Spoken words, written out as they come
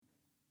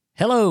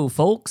Hello,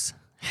 folks.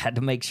 Had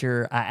to make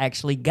sure I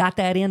actually got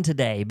that in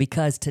today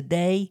because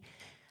today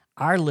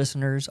our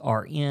listeners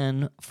are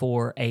in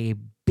for a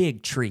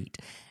big treat.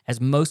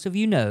 As most of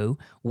you know,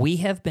 we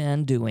have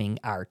been doing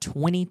our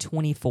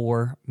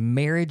 2024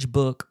 Marriage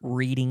Book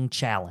Reading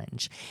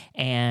Challenge.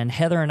 And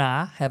Heather and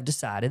I have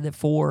decided that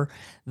for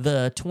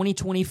the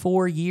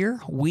 2024 year,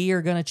 we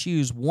are going to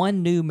choose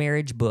one new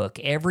marriage book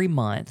every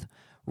month,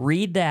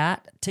 read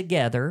that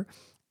together,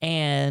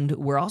 and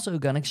we're also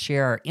going to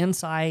share our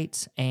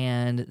insights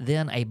and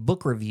then a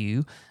book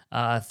review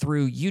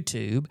through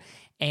YouTube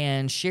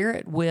and share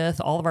it with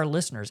all of our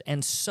listeners.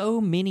 And so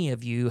many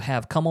of you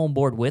have come on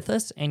board with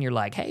us, and you're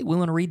like, hey, we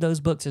want to read those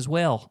books as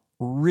well.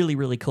 Really,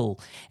 really cool.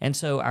 And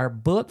so our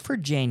book for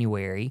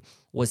January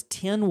was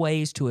 10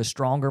 Ways to a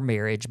Stronger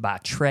Marriage by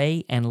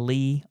Trey and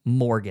Lee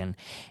Morgan.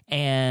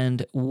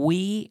 And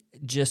we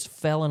just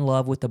fell in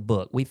love with the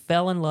book. We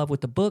fell in love with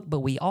the book,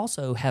 but we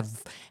also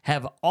have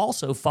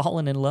also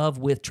fallen in love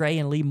with Trey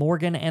and Lee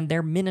Morgan and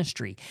their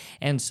ministry.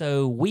 And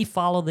so we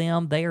follow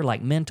them. They are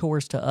like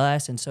mentors to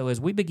us. And so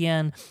as we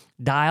began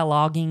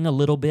dialoguing a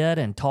little bit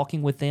and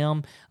talking with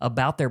them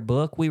about their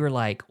book, we were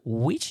like,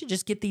 we should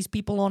just get these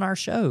people on our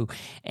show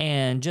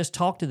and just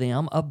talk to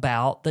them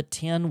about the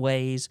 10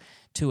 ways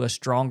to a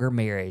stronger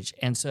marriage.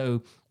 And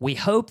so we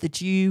hope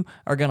that you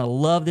are going to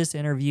love this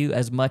interview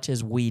as much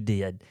as we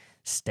did.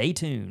 Stay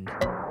tuned.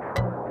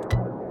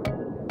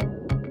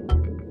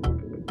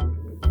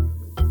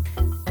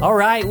 All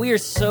right, we are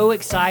so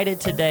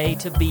excited today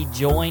to be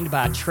joined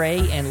by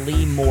Trey and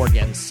Lee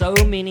Morgan. So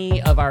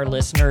many of our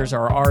listeners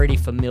are already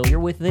familiar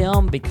with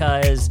them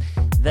because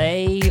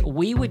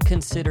we would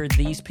consider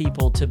these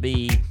people to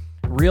be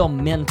real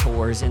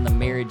mentors in the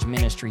marriage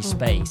ministry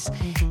space.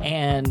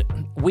 And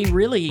we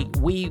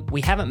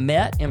haven't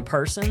met in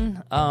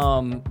person,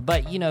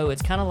 but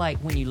it's kind of like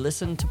when you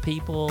listen to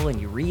people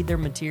and you read their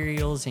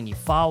materials and you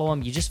follow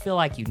them, you just feel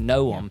like you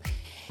know them.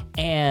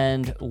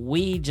 And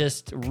we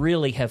just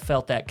really have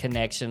felt that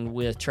connection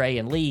with Trey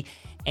and Lee.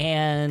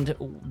 And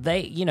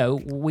they,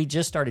 we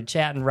just started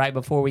chatting right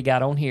before we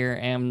got on here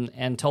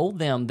and told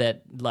them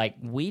that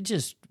we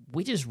just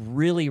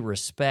really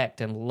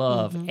respect and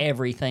love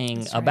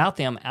everything about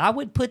them. I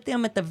would put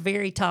them at the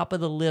very top of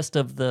the list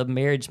of the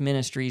marriage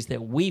ministries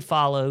that we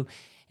follow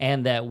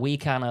and that we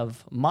kind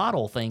of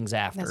model things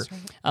after. That's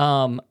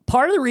right.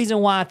 Part of the reason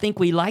why I think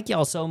we like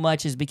y'all so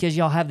much is because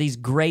y'all have these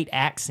great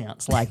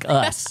accents like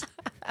us.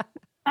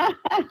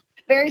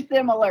 Very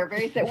similar.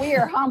 We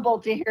are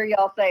humbled to hear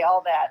y'all say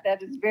all that.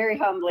 That is very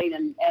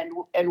humbling,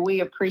 and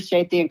we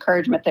appreciate the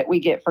encouragement that we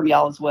get from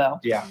y'all as well.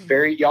 Yeah,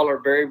 y'all are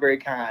very, very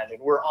kind, and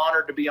we're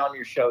honored to be on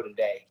your show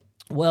today.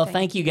 Well,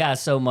 thank you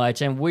guys so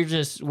much, and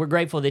we're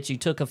grateful that you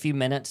took a few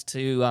minutes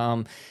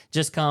to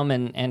just come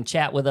and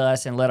chat with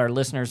us and let our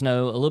listeners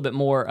know a little bit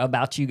more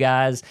about you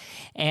guys.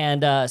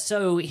 And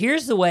so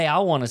here's the way I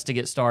want us to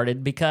get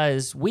started,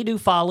 because we do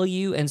follow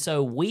you, and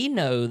so we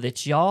know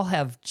that y'all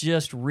have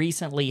just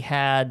recently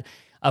had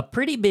a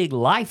pretty big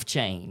life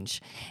change.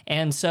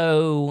 And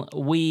so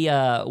we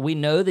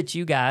know that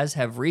you guys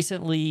have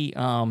recently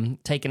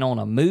taken on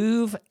a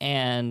move,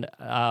 and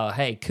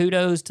hey,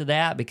 kudos to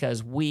that,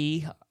 because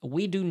we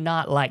do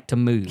not like to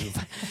move,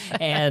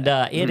 and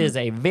it is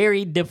a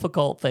very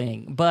difficult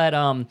thing. But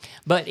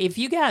if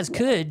you guys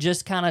could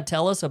just kind of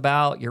tell us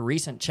about your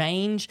recent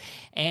change,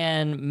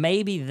 and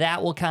maybe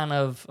that will kind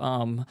of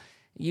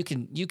you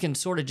can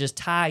sort of just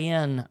tie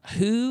in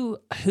who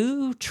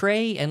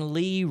Trey and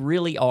Lee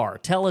really are.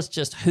 Tell us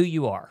just who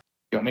you are.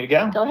 You want me to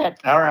go? Go ahead.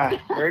 All right.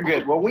 Very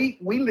good. Well, we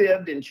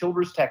lived in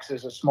Childress,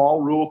 Texas, a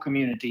small rural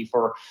community,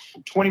 for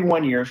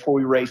 21 years before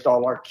we raised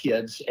all our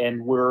kids,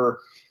 and we're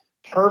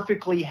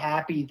perfectly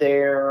happy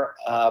there.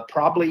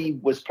 We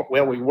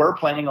were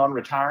planning on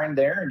retiring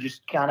there and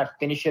just kind of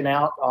finishing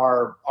out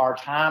our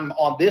time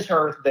on this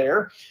earth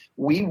there.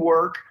 We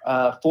work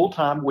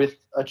full-time with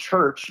a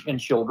church in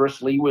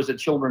Childress. Lee was a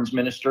children's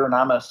minister, and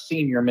I'm a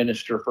senior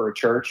minister for a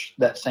church,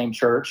 that same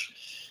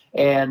church.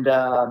 And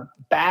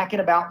back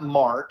in about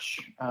March,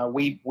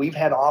 we've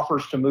had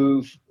offers to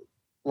move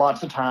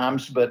lots of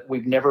times, but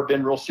we've never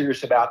been real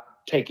serious about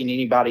taking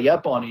anybody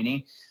up on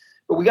any.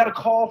 But we got a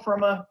call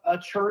from a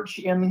church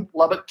in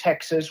Lubbock,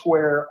 Texas,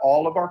 where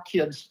all of our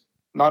kids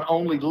not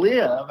only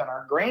live, and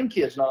our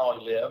grandkids not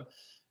only live,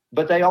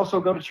 but they also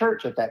go to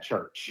church at that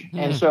church.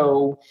 And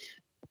so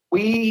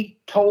we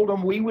told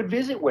them we would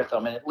visit with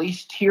them and at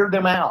least hear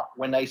them out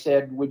when they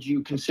said, would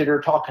you consider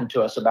talking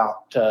to us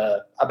about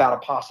a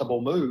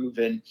possible move?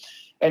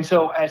 And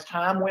so as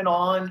time went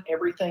on,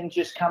 everything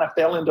just kind of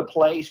fell into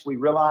place. We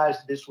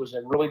realized this was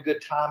a really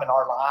good time in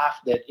our life,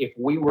 that if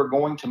we were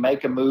going to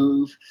make a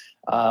move,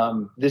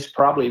 this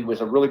probably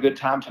was a really good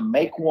time to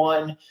make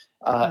one.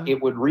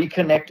 It would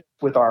reconnect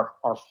with our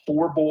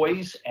 4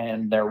 boys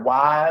and their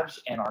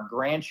wives and our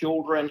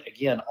grandchildren,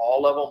 again,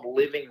 all of them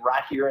living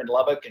right here in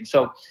Lubbock. And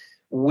so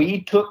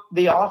we took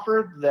the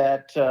offer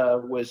that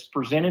was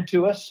presented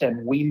to us,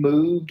 and we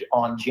moved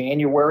on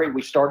January.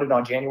 We started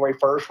on January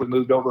 1st. We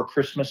moved over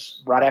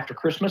Christmas, right after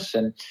Christmas,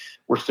 and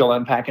we're still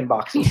unpacking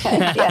boxes.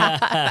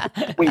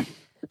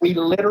 We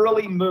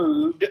literally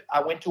moved.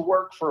 I went to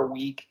work for a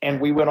week,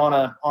 and we went on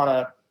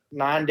a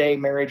 9-day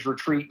marriage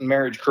retreat and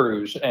marriage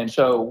cruise. And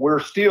so we're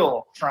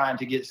still trying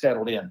to get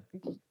settled in.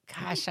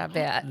 Gosh, I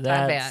bet.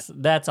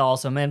 That's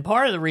awesome. And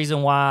part of the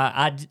reason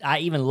why I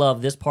even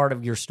love this part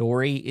of your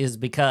story is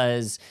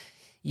because,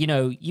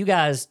 you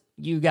guys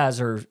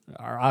are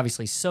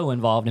obviously so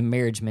involved in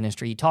marriage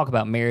ministry. You talk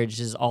about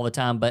marriages all the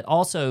time, but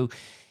also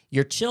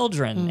your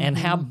children and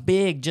how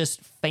big just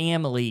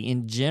family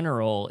in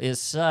general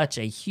is such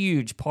a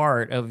huge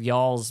part of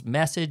y'all's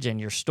message and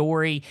your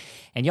story.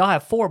 And y'all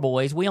have 4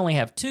 boys. We only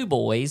have 2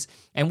 boys,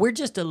 and we're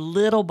just a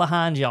little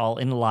behind y'all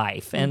in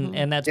life.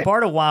 And that's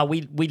part of why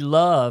we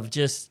love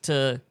just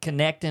to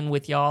connecting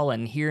with y'all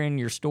and hearing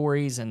your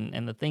stories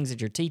and the things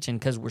that you're teaching,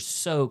 because we're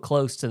so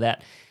close to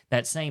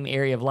that same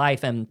area of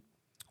life. And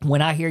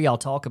when I hear y'all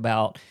talk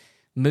about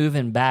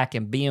moving back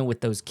and being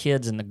with those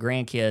kids and the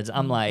grandkids,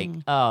 I'm like,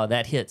 oh,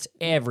 that hits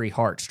every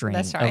heartstring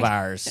of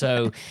ours.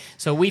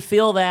 So we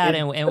feel that,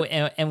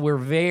 and we're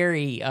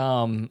very,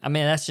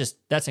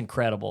 that's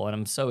incredible, and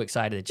I'm so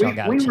excited that y'all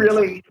got a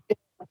chance.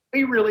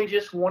 We really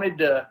just wanted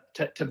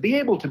to be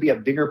able to be a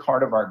bigger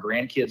part of our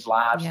grandkids'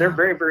 lives. Yeah. They're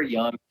very, very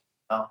young,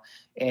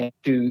 and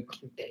to,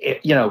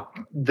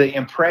 the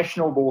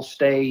impressionable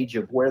stage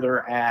of where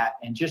they're at,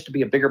 and just to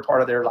be a bigger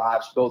part of their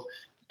lives, both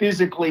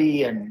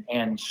physically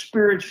and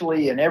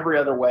spiritually and every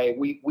other way.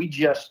 We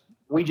just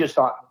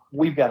thought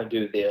we've got to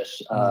do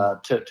this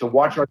to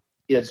watch our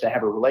kids, to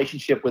have a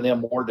relationship with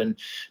them more than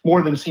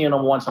seeing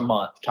them once a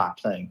month type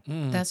thing.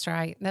 That's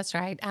right.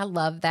 I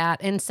love that.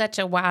 And such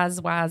a wise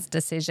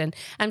decision.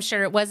 I'm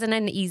sure it wasn't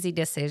an easy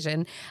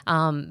decision,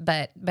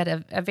 but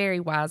a very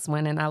wise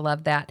one. And I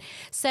love that.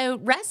 So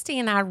Rusty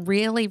and I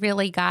really,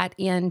 really got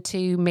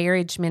into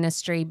marriage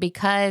ministry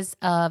because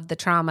of the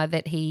trauma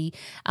that he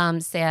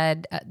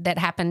said that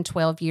happened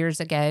 12 years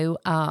ago.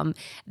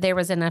 There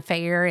was an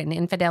affair and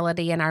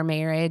infidelity in our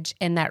marriage,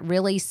 and that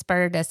really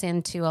spurred us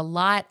into a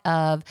lot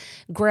of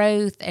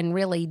growth and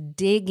really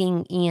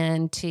digging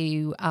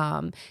into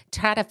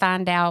try to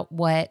find out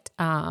what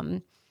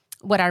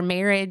our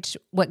marriage,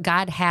 what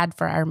God had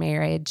for our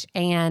marriage.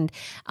 And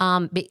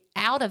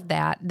out of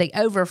that, the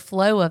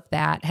overflow of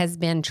that has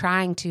been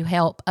trying to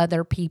help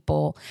other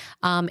people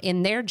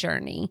in their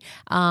journey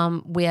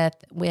with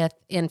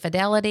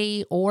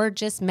infidelity, or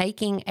just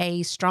making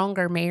a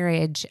stronger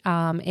marriage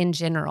in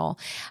general.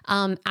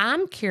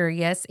 I'm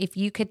curious if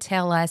you could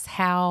tell us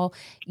how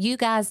you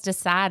guys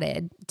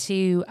decided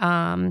to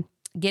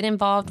get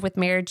involved with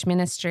marriage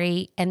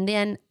ministry. And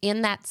then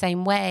in that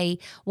same way,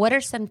 what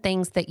are some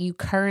things that you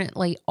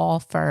currently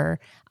offer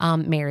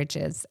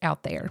marriages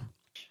out there?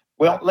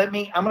 Well, I'm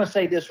going to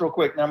say this real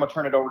quick, and I'm going to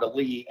turn it over to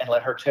Lee and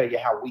let her tell you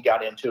how we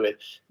got into it.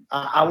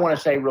 I want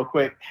to say real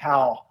quick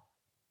how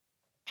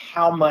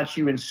much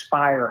you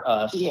inspire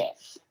us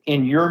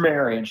in your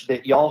marriage,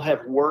 that y'all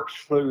have worked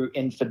through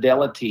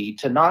infidelity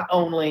to not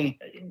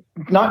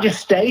just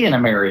stay in a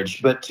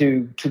marriage, but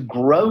to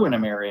grow in a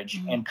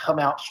marriage and come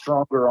out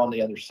stronger on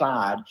the other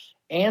side,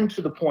 and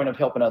to the point of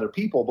helping other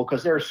people,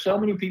 because there are so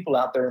many people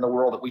out there in the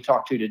world that we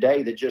talk to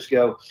today that just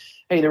go,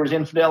 hey, there was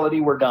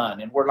infidelity, we're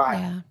done. And we're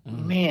like,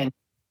 man,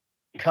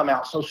 come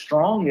out so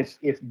strong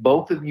if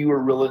both of you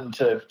are willing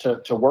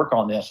to work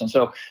on this. And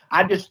so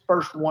I just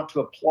first want to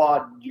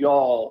applaud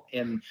y'all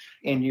in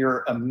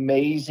your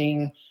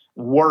amazing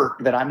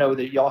work that I know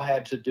that y'all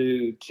had to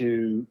do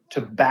to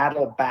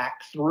battle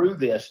back through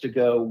this, to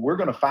go, we're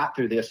going to fight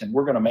through this, and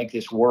we're going to make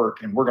this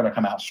work, and we're going to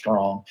come out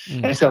strong.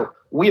 And so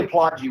we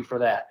applaud you for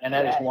that. And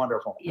that is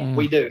wonderful.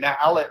 We do. Now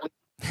I'll let Lee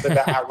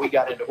about how we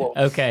got into what.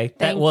 Okay.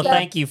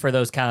 Thank you for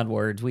those kind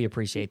words. We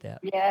appreciate that.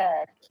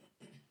 Yes.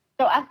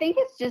 So I think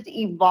it's just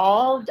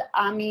evolved.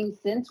 I mean,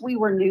 since we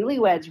were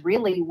newlyweds,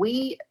 really,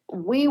 we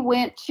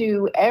went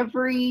to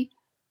every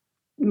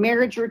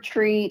marriage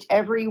retreat,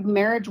 every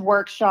marriage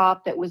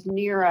workshop that was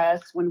near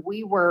us when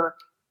we were,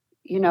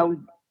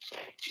 young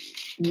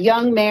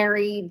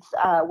marrieds.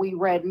 We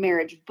read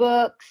marriage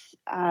books.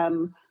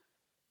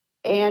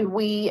 And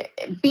we,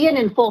 being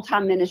in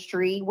full-time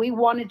ministry, we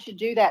wanted to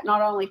do that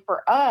not only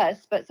for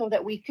us, but so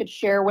that we could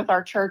share with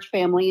our church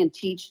family and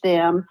teach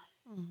them.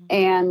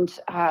 And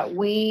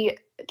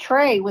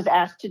Trey was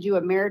asked to do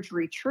a marriage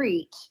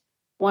retreat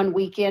one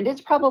weekend.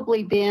 It's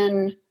probably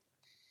been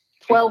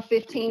 12,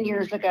 15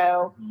 years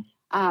ago.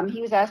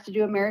 He was asked to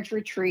do a marriage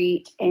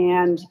retreat.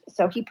 And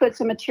so he put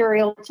some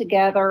material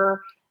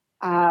together.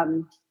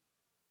 And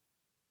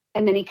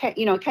then he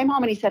came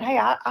home and he said, hey,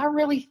 I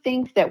really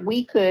think that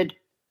we could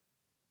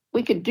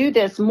do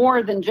this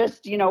more than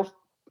just,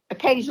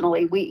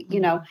 occasionally.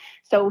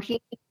 So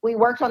we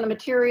worked on the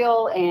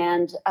material,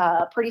 and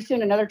pretty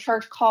soon another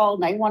church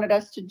called, and they wanted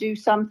us to do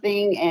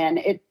something, and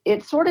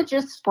it sort of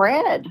just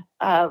spread.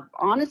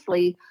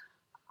 Honestly,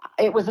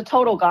 it was a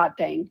total God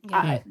thing.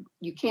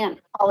 You can't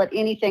call it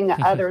anything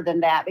other than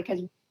that,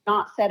 because we're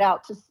not set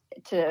out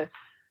to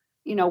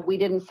we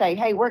didn't say,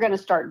 hey, we're going to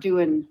start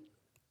doing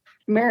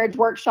marriage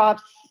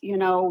workshops,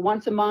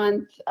 once a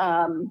month.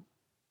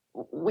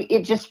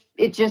 It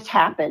just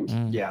happened.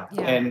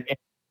 And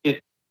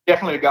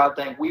definitely a God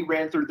thing. We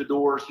ran through the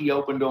doors, he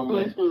opened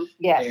them,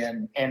 Yes.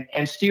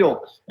 and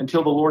still,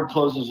 until the Lord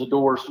closes the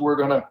doors, we're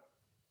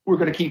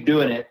gonna keep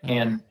doing it,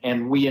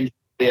 and we enjoy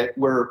it.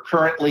 We're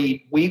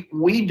currently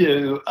we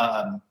do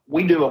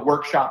a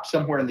workshop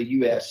somewhere in the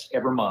U.S.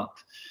 every month,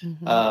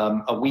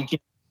 a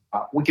weekend.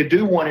 We could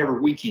do one every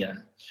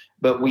weekend,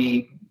 but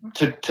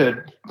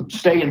to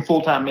stay in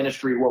full-time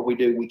ministry, what we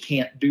do, we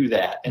can't do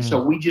that, and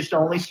so we just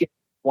only schedule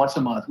once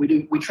a month.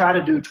 We try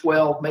to do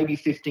 12, maybe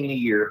 15 a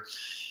year,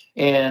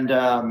 and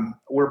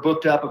we're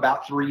booked up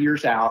about 3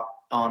 years out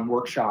on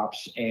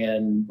workshops,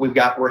 and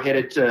we're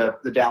headed to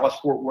the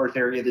Dallas-Fort Worth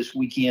area this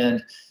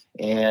weekend,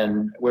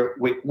 and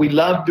we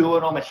love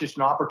doing them. It's just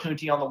an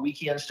opportunity on the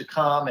weekends to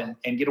come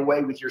and get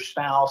away with your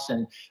spouse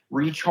and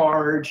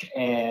recharge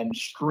and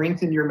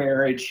strengthen your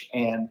marriage,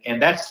 and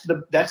that's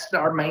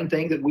our main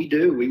thing that we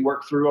do. We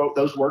work through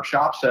those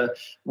workshops.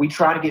 We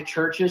try to get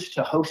churches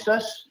to host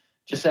us,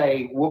 to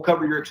say, we'll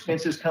cover your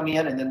expenses, come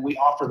in, and then we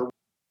offer the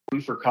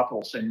free for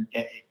couples, and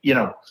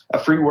a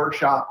free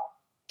workshop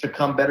to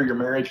come better your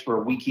marriage for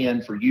a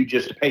weekend, for you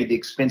just to pay the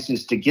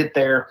expenses to get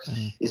there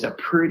is a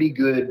pretty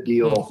good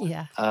deal.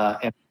 Yeah.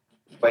 And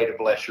a way to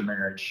bless your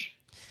marriage.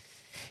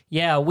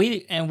 Yeah,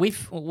 we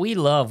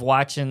love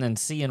watching and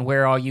seeing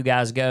where all you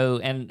guys go,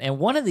 and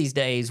one of these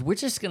days we're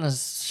just gonna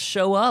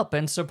show up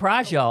and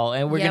surprise y'all,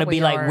 and we're gonna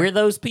be like, we're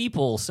those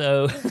people.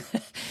 So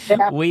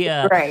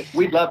Right.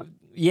 We'd love it.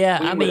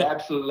 Yeah, We would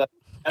absolutely love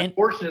it.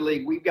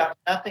 Unfortunately, we've got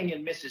nothing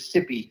in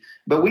Mississippi,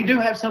 but we do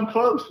have some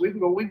close. We've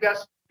got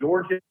some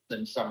Georgia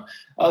and some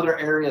other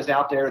areas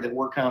out there that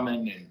we're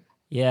coming. And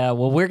yeah,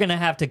 well, we're gonna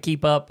have to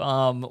keep up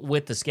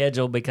with the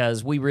schedule,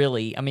 because we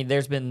really,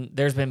 there's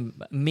been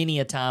many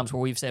a times where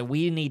we've said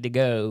we need to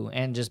go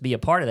and just be a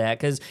part of that,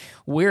 because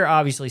we're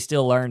obviously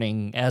still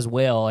learning as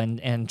well,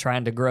 and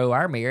trying to grow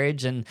our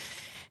marriage,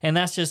 and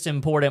that's just an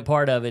important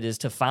part of it, is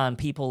to find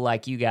people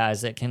like you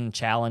guys that can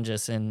challenge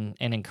us and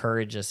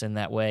encourage us in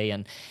that way.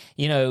 And,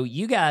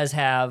 you guys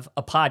have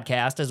a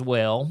podcast as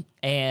well,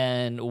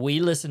 and we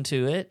listen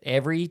to it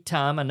every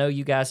time. I know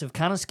you guys have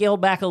kind of scaled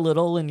back a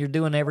little, and you're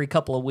doing every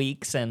couple of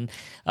weeks, and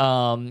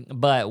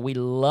but we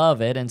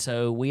love it. And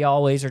so we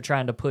always are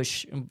trying to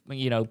push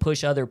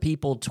other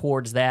people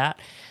towards that.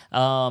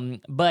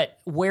 But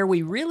where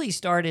we really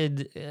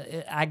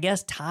started, I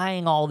guess,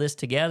 tying all this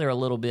together a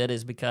little bit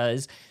is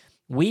because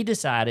we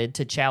decided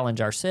to challenge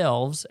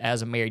ourselves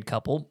as a married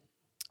couple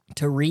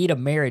to read a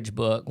marriage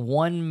book,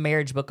 one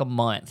marriage book a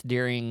month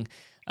during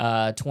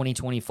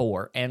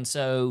 2024. And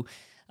so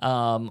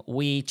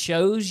we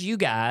chose you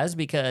guys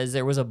because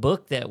there was a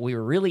book that we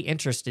were really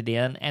interested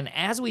in. And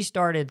as we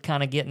started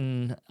kind of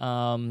getting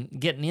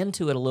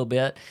into it a little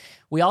bit,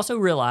 we also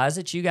realized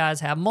that you guys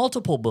have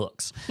multiple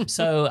books.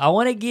 So I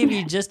want to give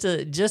you just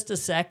a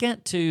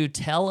second to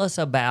tell us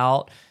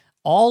about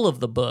all of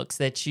the books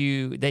that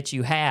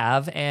you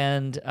have,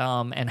 and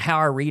how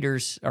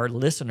our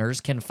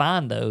listeners can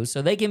find those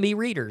so they can be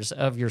readers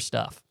of your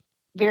stuff.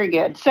 Very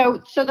good.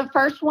 So the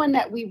first one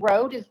that we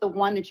wrote is the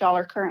one that y'all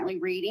are currently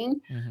reading,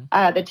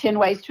 the 10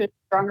 Ways to a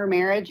Stronger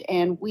Marriage.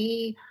 And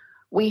we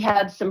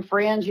had some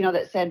friends,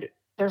 that said,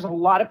 there's a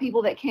lot of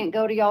people that can't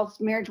go to y'all's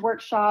marriage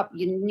workshop.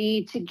 You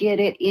need to get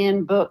it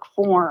in book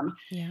form.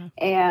 Yeah.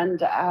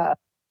 And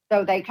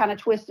so they kind of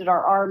twisted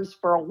our arms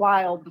for a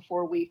while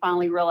before we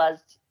finally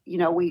realized,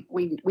 we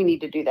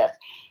need to do this.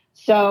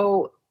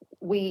 So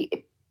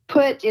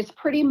it's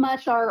pretty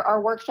much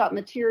our workshop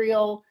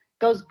material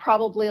goes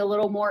probably a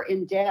little more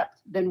in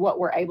depth than what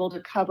we're able to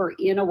cover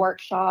in a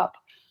workshop.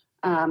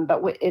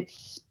 But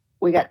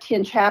we got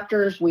 10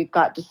 chapters. We've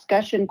got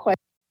discussion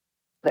questions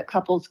that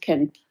couples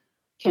can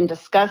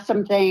discuss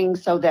some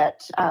things, so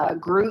that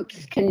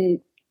groups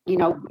can,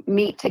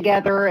 meet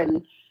together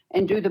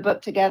and do the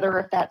book together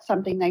if that's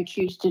something they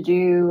choose to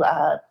do.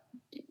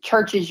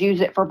 Churches use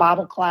it for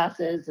Bible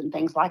classes and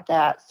things like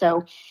that.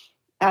 So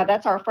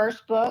that's our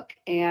first book.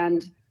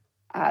 And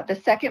the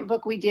second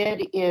book we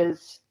did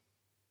is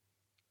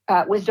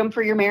Wisdom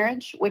for Your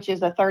Marriage, which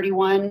is a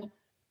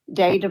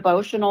 31-day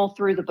devotional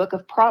through the book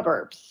of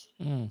Proverbs.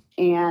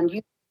 And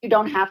you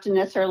don't have to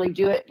necessarily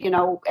do it,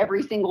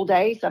 every single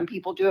day. Some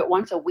people do it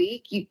once a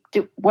week. You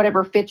do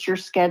whatever fits your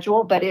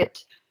schedule, but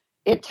it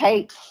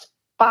takes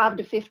 5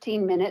 to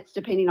 15 minutes,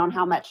 depending on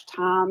how much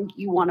time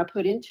you want to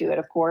put into it,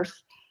 of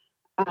course.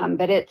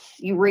 But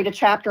you read a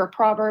chapter of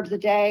Proverbs a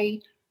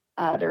day.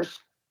 There's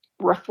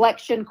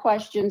reflection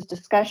questions,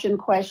 discussion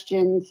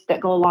questions that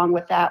go along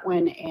with that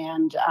one.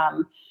 And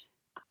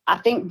I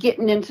think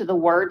getting into the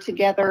Word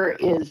together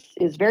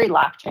is very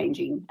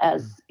life-changing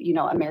as,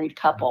 a married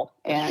couple.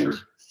 And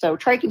so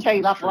Trey can tell you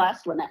about the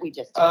last one that we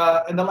just did.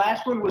 And the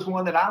last one was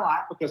one that I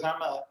like, because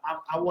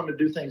I want to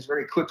do things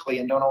very quickly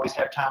and don't always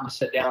have time to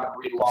sit down and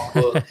read a long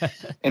book.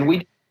 And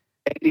we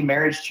daily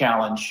marriage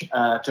challenge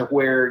to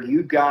where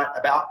you've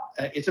got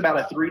it's about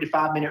a 3 to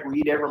 5 minute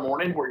read every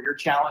morning, where you're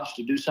challenged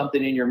to do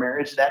something in your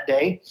marriage that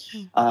day.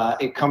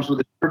 It comes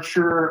with a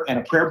scripture and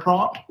a prayer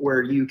prompt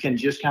where you can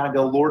just kind of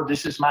go, Lord,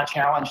 this is my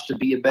challenge to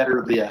be a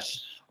better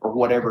this, or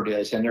whatever it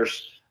is. And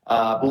there's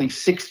I believe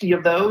 60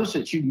 of those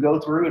that you can go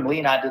through. And Lee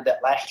and I did that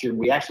last year, and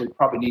we actually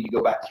probably need to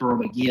go back through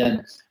them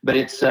again. But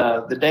it's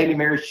the Daily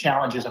Marriage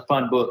Challenge is a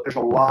fun book. There's a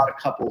lot of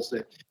couples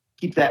that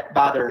keep that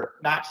by their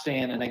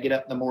nightstand, and they get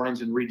up in the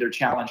mornings and read their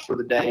challenge for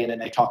the day, and then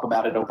they talk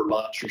about it over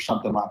lunch or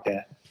something like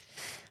that.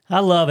 I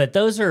love it.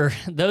 Those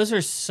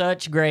are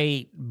such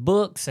great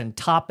books and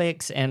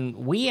topics, and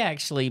we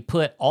actually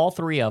put all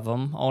 3 of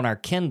them on our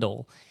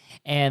Kindle.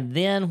 And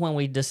then when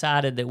we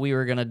decided that we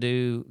were going to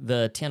do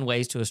the 10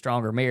 Ways to a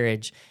Stronger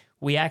Marriage,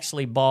 we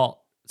actually bought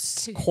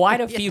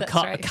quite a few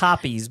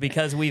copies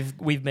because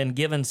we've been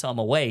giving some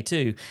away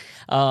too.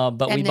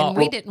 But we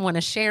didn't want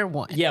to share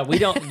one. Yeah, we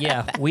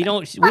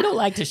don't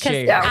like to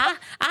share. I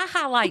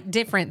highlight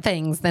different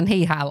things than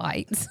he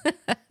highlights.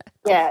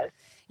 Yes.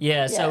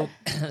 Yeah,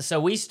 so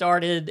we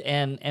started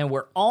and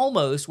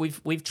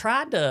we've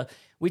tried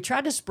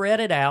to spread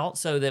it out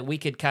so that we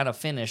could kind of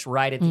finish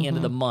right at the end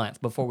of the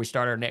month before we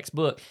start our next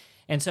book.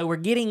 And so we're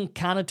getting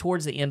kind of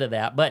towards the end of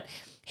that. But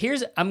we're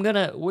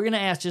gonna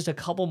ask just a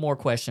couple more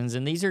questions,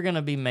 and these are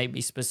gonna be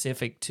maybe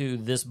specific to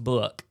this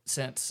book,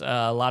 since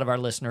a lot of our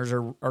listeners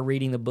are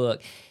reading the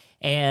book,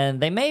 and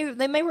they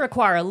may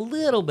require a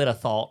little bit of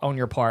thought on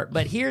your part.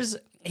 But here's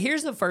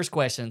the first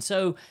question.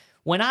 So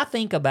when I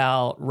think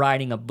about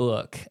writing a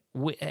book,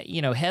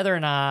 Heather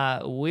and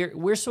I,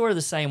 we're sort of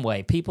the same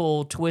way.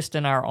 People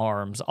twisting our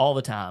arms all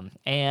the time,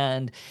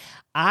 and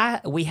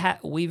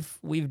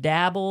we've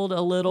dabbled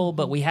a little,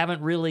 but we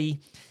haven't really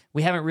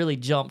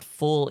jumped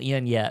full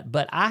in yet.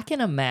 But I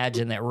can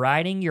imagine that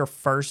writing your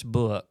first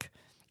book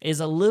is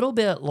a little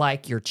bit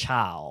like your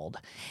child,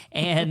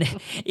 and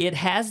it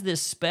has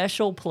this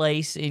special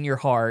place in your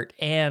heart.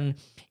 And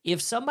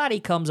if somebody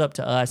comes up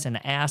to us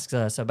and asks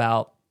us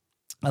about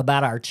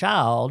our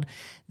child,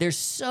 there's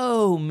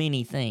so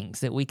many things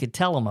that we could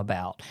tell them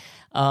about.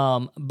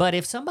 But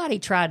if somebody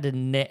tried to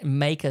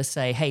make us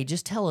say, "Hey,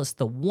 just tell us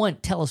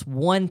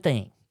one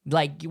thing.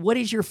 Like, what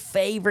is your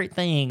favorite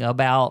thing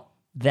about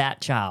that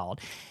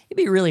child?"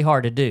 It'd be really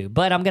hard to do.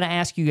 But I'm going to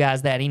ask you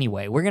guys that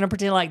anyway. We're going to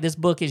pretend like this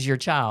book is your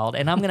child,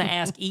 and I'm going to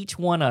ask each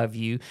one of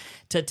you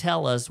to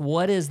tell us,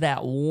 what is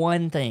that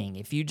one thing?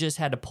 If you just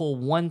had to pull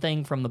one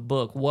thing from the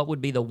book, what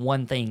would be the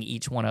one thing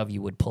each one of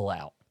you would pull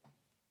out?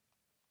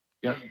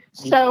 Yeah.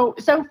 So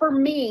for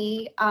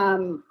me,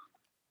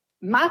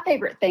 my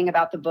favorite thing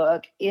about the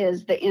book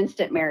is the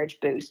instant marriage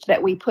boost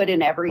that we put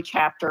in every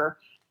chapter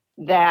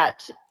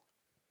that,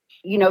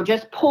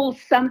 just pull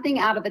something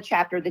out of the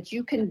chapter that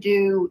you can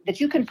do,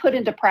 that you can put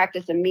into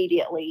practice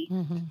immediately,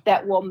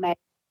 that will make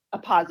a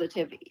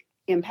positive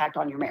impact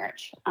on your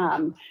marriage.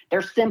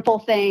 There's simple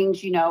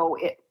things,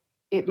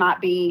 it might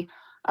be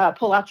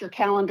pull out your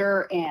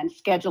calendar and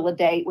schedule a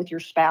date with your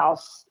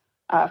spouse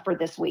for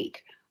this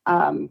week.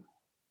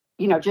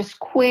 Just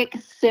quick,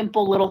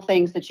 simple little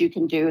things that you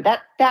can do.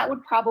 That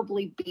would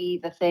probably be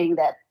the thing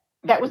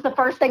that was the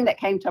first thing that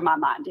came to my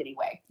mind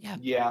anyway.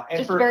 Yeah. And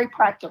just very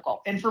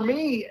practical. And for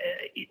me,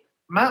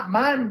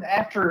 mine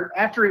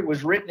after it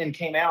was written and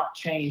came out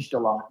changed a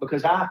lot,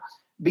 because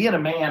being a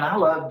man, I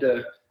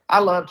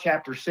love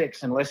chapter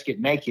 6 and Let's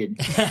Get Naked.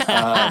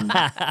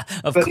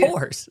 Of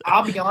course.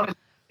 I'll be honest.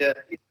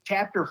 It's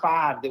chapter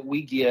 5 that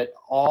we get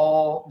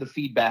all the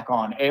feedback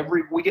on.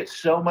 We get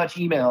so much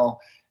email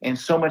and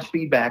so much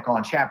feedback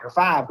on chapter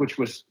 5, which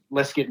was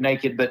Let's Get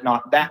Naked, but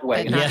not that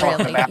way. Not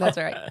really. That's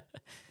right.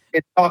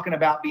 It's talking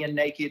about being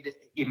naked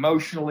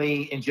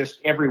emotionally in just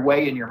every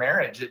way in your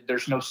marriage.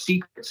 There's no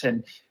secrets.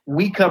 And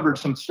we covered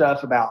some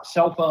stuff about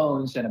cell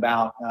phones and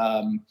about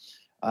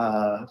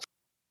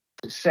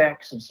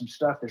sex and some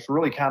stuff that's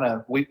really kind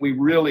of, we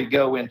really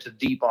go into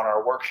deep on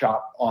our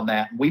workshop on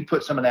that. And we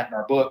put some of that in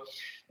our book.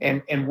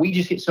 And we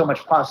just get so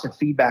much positive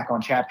feedback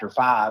on chapter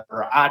 5,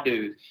 or I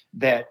do,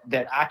 that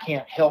I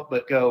can't help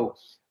but go,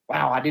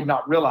 wow, I did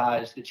not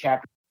realize the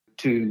chapter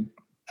to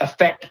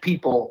affect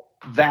people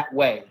that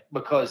way,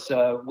 because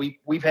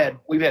we've had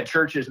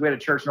churches. We had a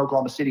church in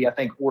Oklahoma City, I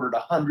think, ordered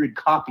 100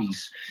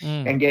 copies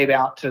and gave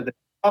out to the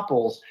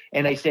couples,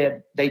 and they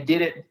said they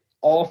did it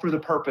all for the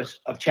purpose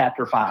of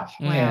chapter 5.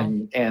 Wow.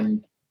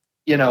 And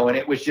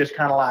it was just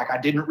kind of like, I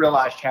didn't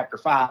realize chapter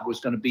 5 was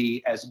going to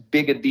be as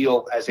big a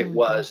deal as it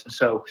was. And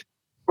so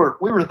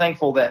we were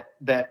thankful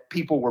that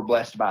people were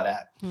blessed by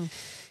that.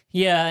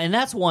 Yeah, and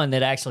that's one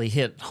that actually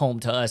hit home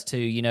to us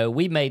too.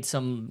 We made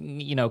some,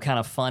 kind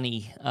of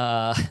funny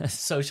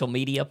social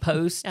media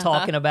posts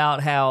talking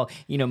about how,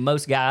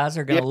 most guys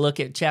are going to look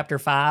at chapter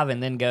 5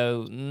 and then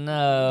go,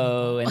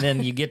 no, and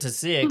then you get to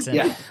 6.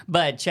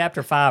 But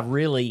chapter 5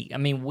 really,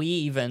 we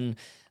even,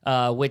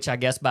 which I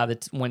guess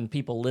when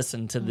people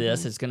listen to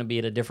this, it's going to be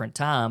at a different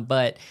time.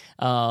 But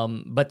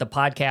the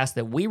podcast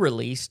that we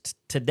released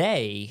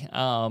today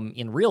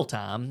in real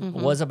time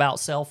was about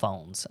cell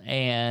phones,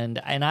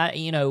 and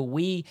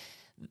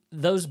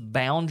those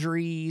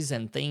boundaries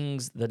and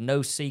things, the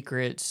no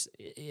secrets,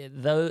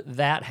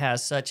 that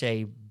has such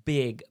a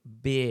big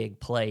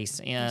place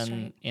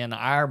in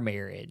our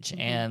marriage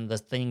and the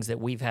things that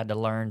we've had to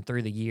learn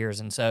through the years.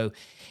 And so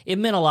it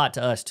meant a lot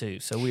to us too.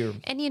 So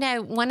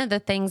and one of the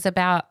things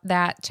about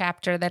that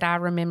chapter that I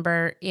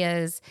remember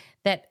is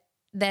that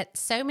that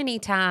so many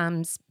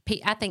times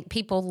I think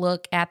people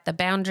look at the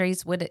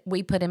boundaries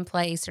we put in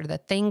place or the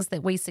things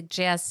that we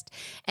suggest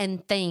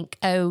and think,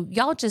 oh,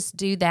 y'all just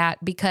do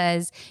that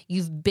because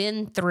you've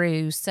been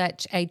through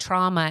such a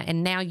trauma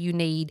and now you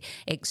need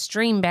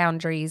extreme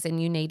boundaries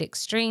and you need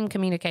extreme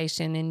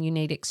communication and you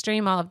need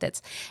extreme all of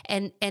this.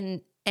 And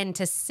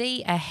to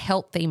see a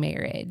healthy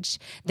marriage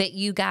that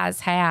you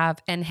guys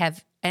have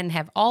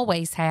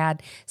always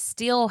had,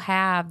 still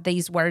have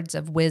these words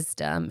of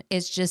wisdom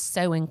is just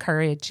so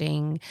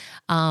encouraging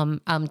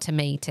to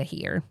me to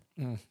hear.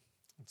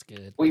 That's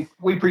good. We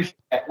appreciate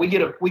that. We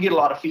get a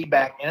lot of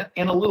feedback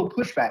and a little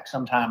pushback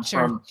sometimes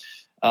from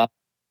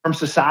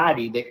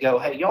society that go,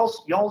 hey,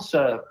 y'all's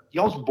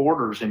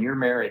borders in your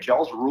marriage,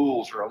 y'all's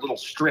rules are a little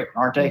strict,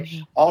 aren't they?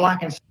 Mm-hmm. All I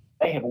can say,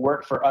 they have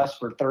worked for us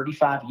for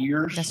 35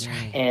 years. That's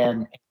right.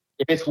 And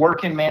if it's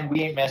working, man,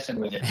 we ain't messing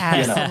with it.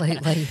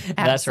 Absolutely.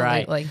 That's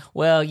right.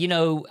 Well,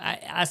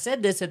 I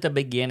said this at the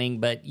beginning,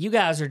 but you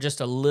guys are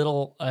just a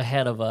little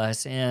ahead of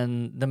us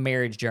in the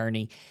marriage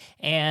journey.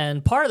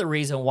 And part of the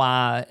reason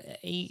why,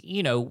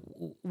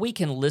 we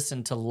can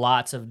listen to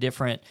lots of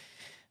different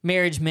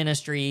marriage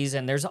ministries,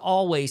 and there's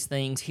always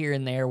things here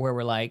and there where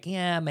we're like,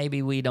 yeah,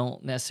 maybe we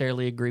don't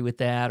necessarily agree with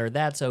that, or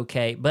that's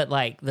okay. But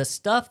like the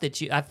stuff that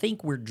I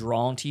think we're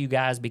drawn to you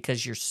guys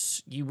because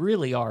you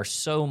really are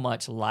so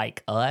much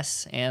like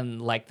us,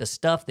 and like the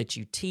stuff that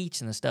you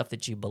teach and the stuff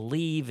that you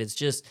believe is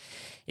just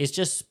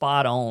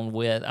spot on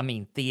with,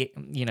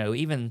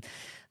 even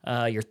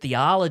your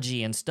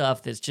theology and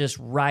stuff that's just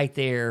right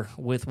there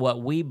with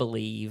what we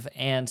believe.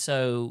 And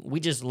so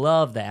we just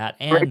love that.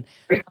 And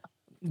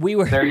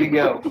there you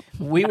go.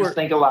 We were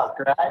think a lot,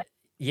 right?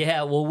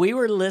 Yeah, well,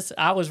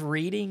 I was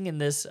reading in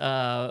this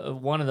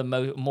one of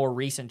the more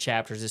recent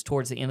chapters. Is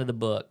towards the end of the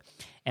book,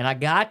 and I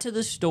got to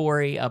the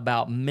story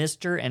about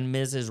Mr. and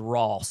Mrs.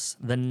 Ross,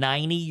 the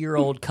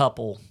 90-year-old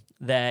couple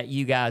that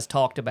you guys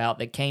talked about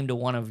that came to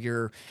one of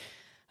your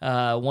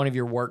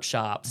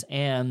workshops,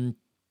 and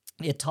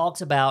it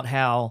talks about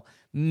how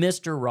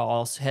Mr.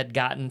 Ross had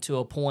gotten to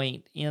a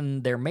point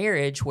in their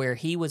marriage where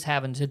he was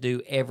having to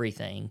do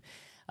everything.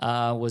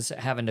 Was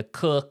having to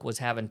cook, was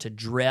having to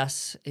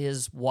dress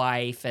his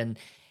wife,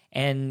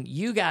 and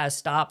you guys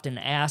stopped and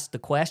asked the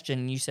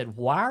question. You said,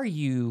 "Why are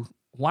you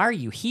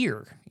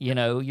here?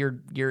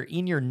 You're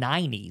in your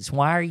 90s.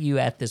 Why are you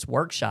at this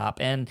workshop?"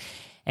 And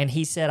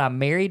he said, "I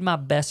married my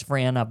best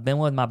friend. I've been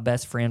with my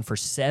best friend for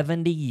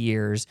 70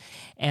 years,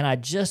 and I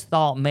just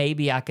thought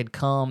maybe I could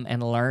come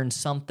and learn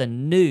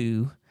something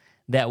new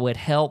that would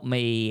help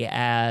me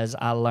as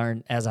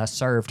I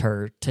served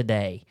her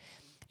today."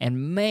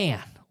 And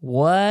man,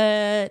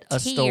 what a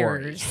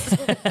story.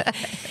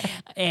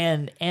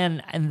 and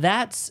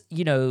that's,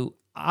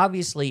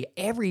 obviously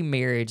every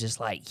marriage is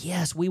like,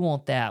 yes, we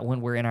want that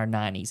when we're in our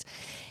 90s.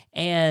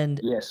 And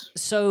yes.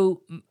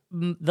 So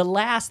the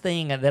last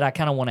thing that I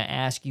kind of want to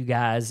ask you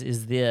guys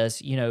is this,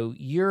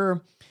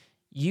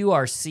 you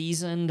are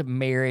seasoned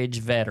marriage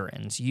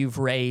veterans. You've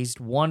raised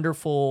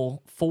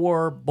wonderful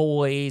 4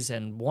 boys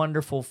and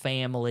wonderful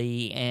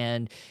family,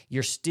 and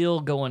you're still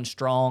going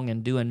strong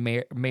and doing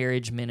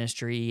marriage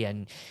ministry,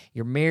 and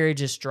your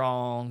marriage is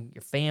strong,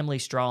 your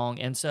family's strong.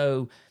 And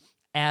so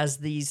as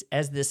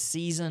the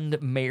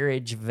seasoned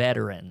marriage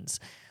veterans,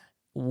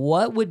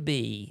 what would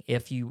be,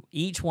 if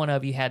each one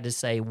of you had to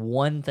say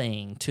one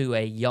thing to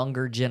a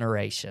younger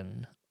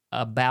generation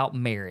about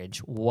marriage,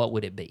 what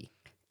would it be?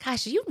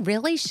 Gosh, you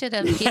really should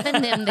have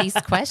given them these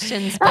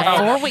questions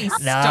before we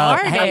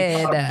started.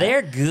 Hey,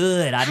 they're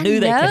good. I knew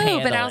they could handle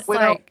it. But I was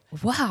like,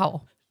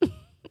 wow.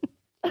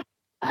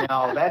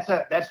 No,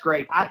 that's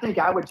great. I think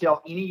I would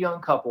tell any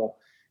young couple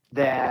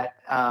that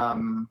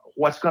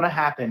what's going to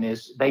happen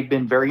is they've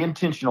been very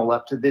intentional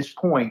up to this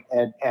point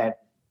at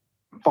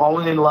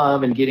falling in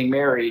love and getting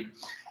married.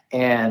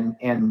 And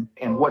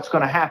what's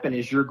going to happen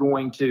is you're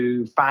going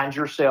to find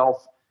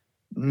yourself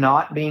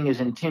not being as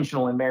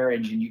intentional in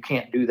marriage, and you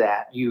can't do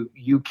that.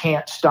 You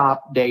can't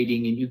stop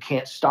dating, and you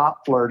can't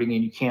stop flirting,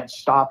 and you can't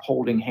stop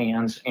holding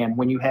hands. And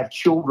when you have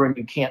children,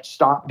 you can't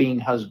stop being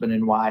husband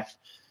and wife.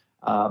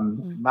 I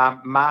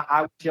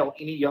would tell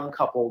any young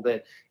couple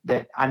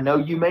that I know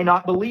you may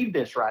not believe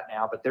this right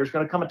now, but there's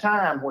going to come a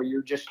time where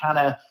you're just kind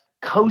of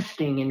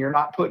coasting and you're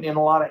not putting in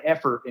a lot of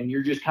effort, and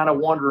you're just kind of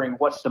wondering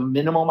what's the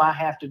minimum I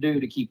have to do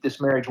to keep this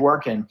marriage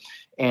working.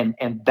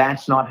 And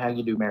that's not how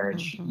you do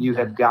marriage. Mm-hmm. You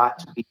have got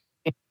to be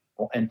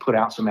and put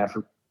out some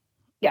effort.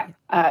 Yeah.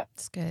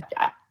 That's good.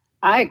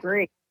 I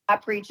agree. I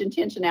preach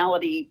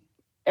intentionality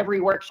every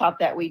workshop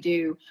that we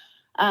do.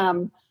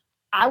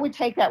 I would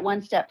take that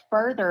one step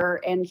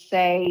further and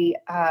say,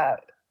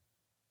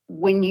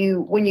 when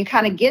you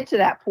kind of get to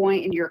that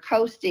point and you're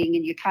coasting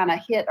and you kind of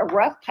hit a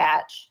rough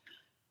patch,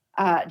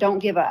 don't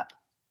give up.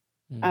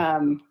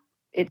 Mm.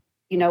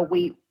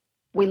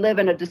 We live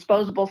in a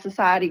disposable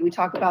society. We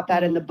talk about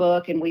that in the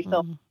book, and we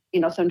feel,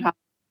 sometimes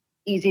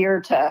easier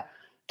to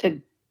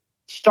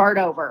start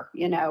over,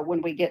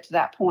 when we get to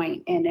that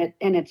point, and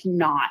it's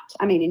not.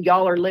 I mean, and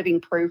y'all are living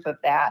proof of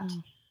that.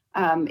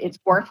 It's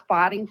worth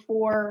fighting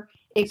for.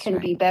 It can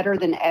be better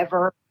than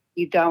ever.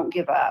 You don't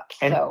give up.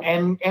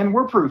 And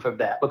we're proof of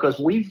that, because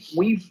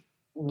we've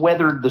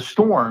weathered the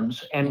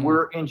storms and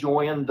we're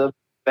enjoying the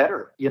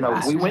better. You know,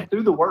 we went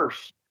through the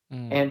worst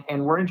and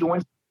we're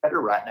enjoying better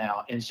right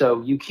now. And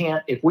so you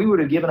can't, if we would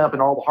have given up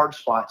in all the hard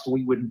spots,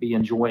 we wouldn't be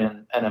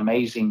enjoying an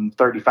amazing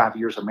 35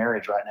 years of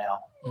marriage right now.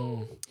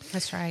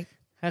 That's right.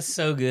 That's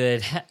so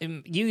good.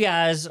 You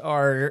guys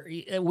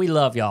we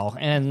love y'all,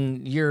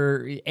 and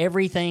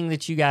everything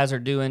that you guys are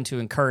doing to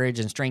encourage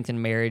and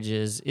strengthen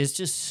marriages is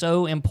just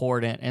so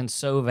important and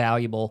so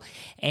valuable.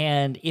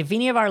 And if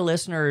any of our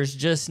listeners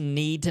just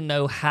need to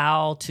know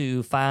how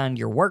to find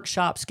your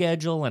workshop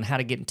schedule and how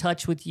to get in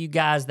touch with you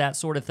guys, that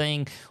sort of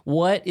thing,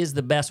 what is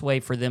the best way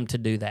for them to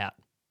do that?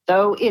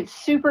 So it's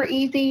super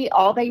easy.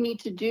 All they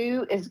need to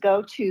do is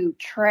go to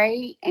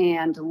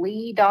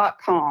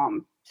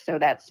treyandlee.com. So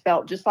that's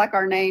spelled just like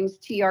our names,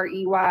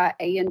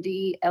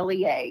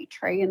 TREYANDLEA,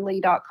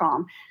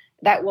 treyandlee.com.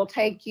 That will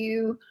take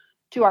you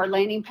to our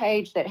landing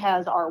page that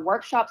has our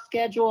workshop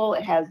schedule.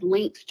 It has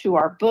links to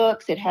our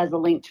books. It has a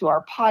link to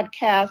our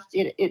podcast.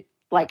 It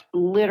like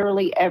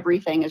literally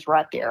everything is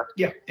right there.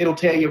 Yeah, it'll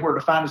tell you where to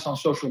find us on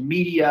social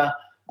media.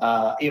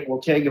 It will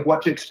tell you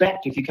what to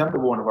expect if you come to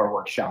one of our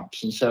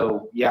workshops. And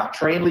so, yeah,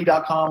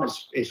 treyandlee.com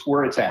is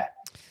where it's at.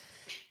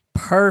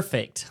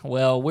 Perfect.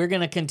 Well, we're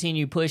going to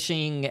continue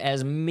pushing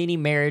as many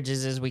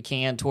marriages as we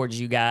can towards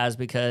you guys,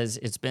 because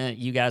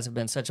you guys have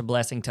been such a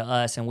blessing to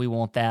us, and we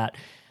want that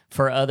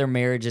for other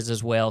marriages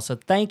as well. So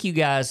thank you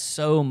guys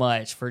so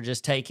much for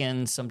just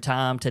taking some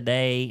time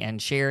today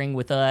and sharing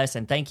with us,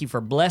 and thank you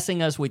for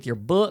blessing us with your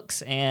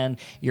books and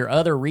your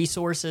other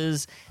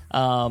resources.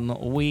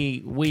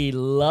 We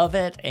love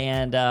it,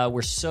 and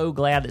we're so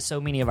glad that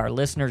so many of our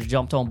listeners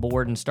jumped on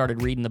board and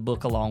started reading the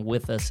book along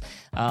with us.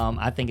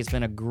 I think it's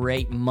been a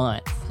great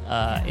month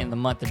in the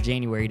month of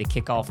January to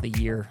kick off the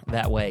year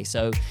that way.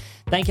 So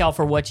thank y'all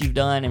for what you've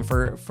done and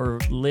for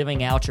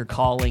living out your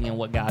calling and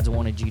what God's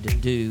wanted you to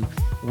do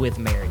with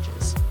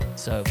marriages.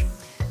 So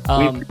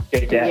we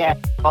appreciate that. Yeah.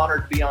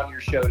 Honored to be on your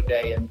show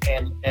today,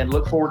 and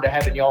look forward to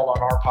having y'all on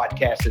our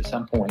podcast at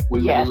some point.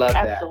 We would love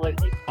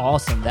absolutely. that.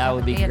 Awesome. That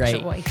would be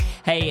great.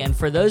 Hey, and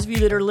for those of you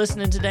that are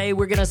listening today,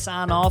 we're going to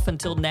sign off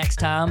until next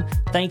time.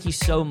 Thank you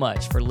so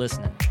much for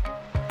listening.